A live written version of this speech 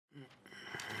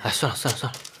哎，算了算了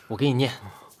算了，我给你念。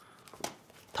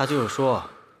他就是说，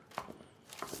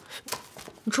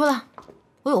你出来，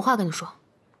我有话跟你说。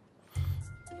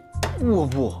我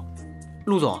不，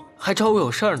陆总还找我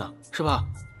有事儿呢，是吧？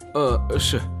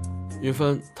是，云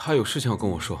帆他有事情要跟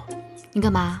我说。你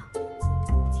干嘛？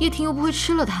叶婷又不会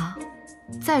吃了他。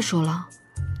再说了，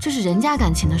这是人家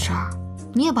感情的事儿，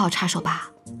你也不好插手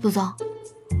吧，陆总。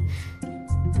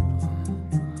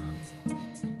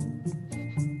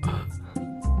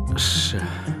是。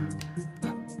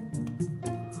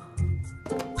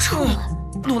臭人！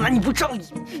陆南，你不仗义。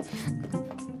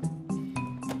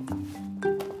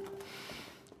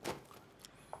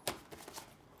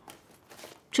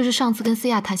这是上次跟思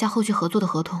雅谈下后续合作的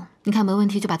合同，你看没问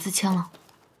题就把字签了。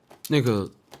那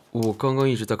个，我刚刚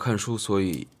一直在看书，所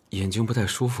以眼睛不太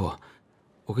舒服，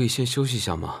我可以先休息一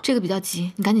下吗？这个比较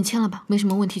急，你赶紧签了吧，没什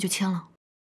么问题就签了。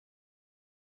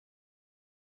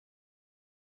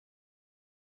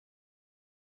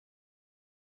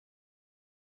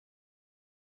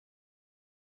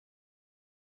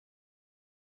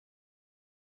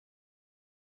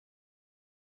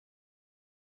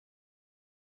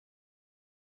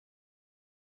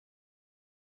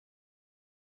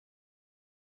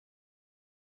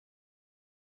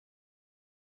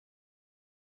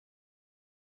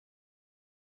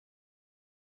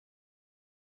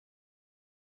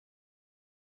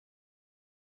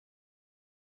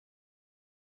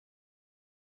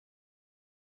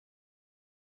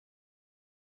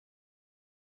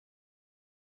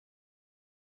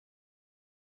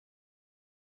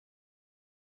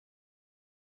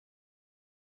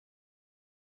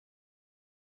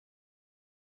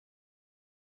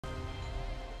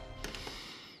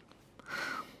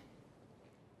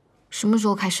什么时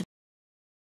候开始？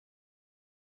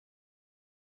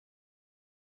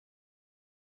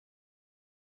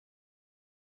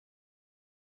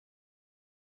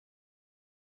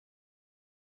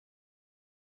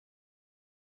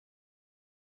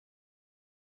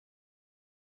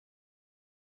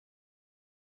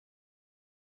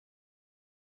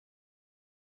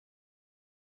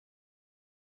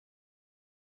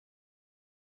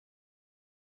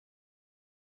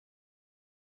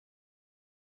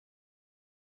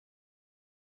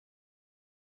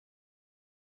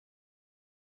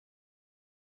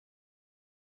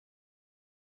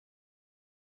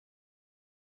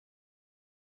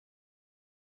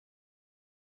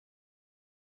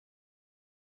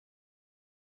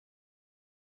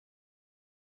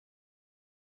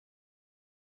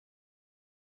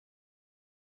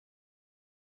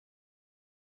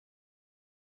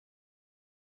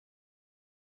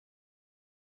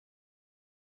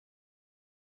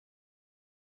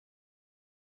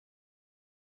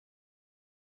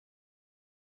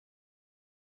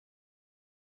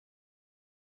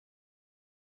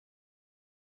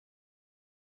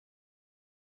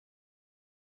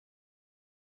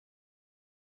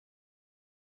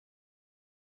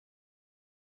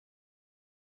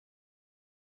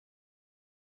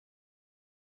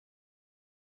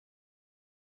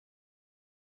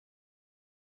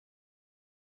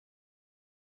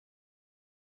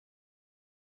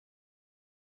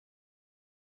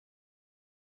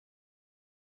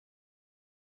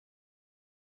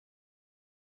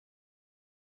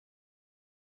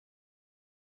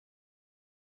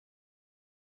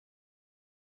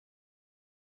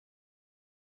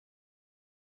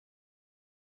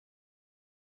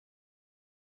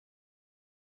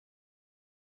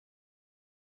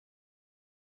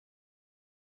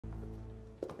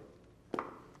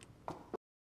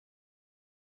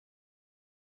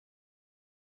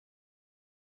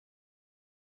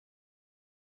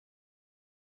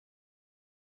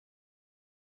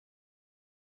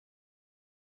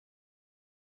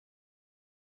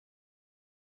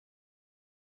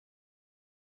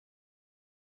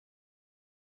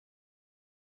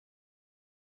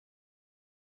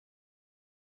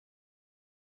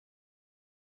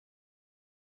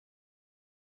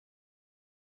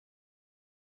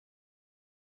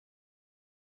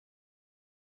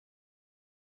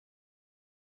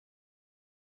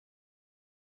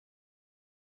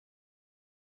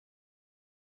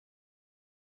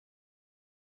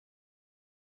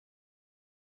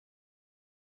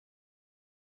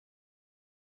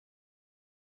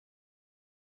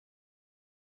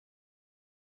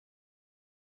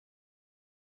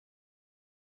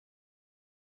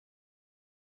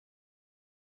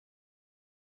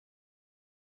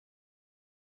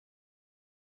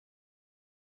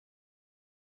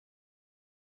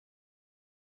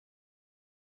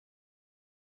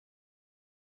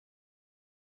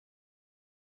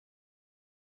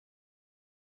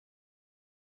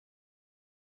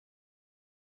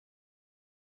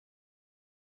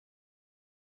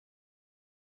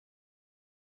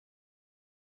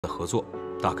的合作，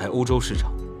打开欧洲市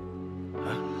场。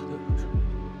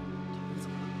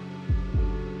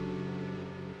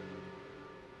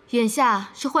眼下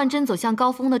是幻真走向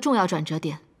高峰的重要转折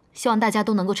点，希望大家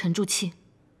都能够沉住气，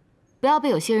不要被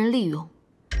有些人利用，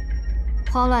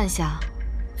慌乱下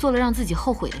做了让自己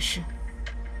后悔的事。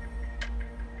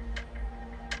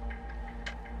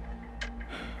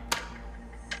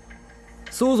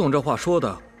苏总这话说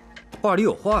的，话里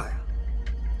有话呀。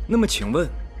那么请问，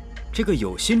这个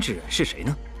有心之人是谁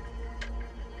呢？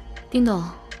丁董，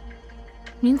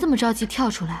您这么着急跳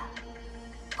出来，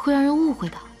会让人误会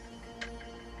的。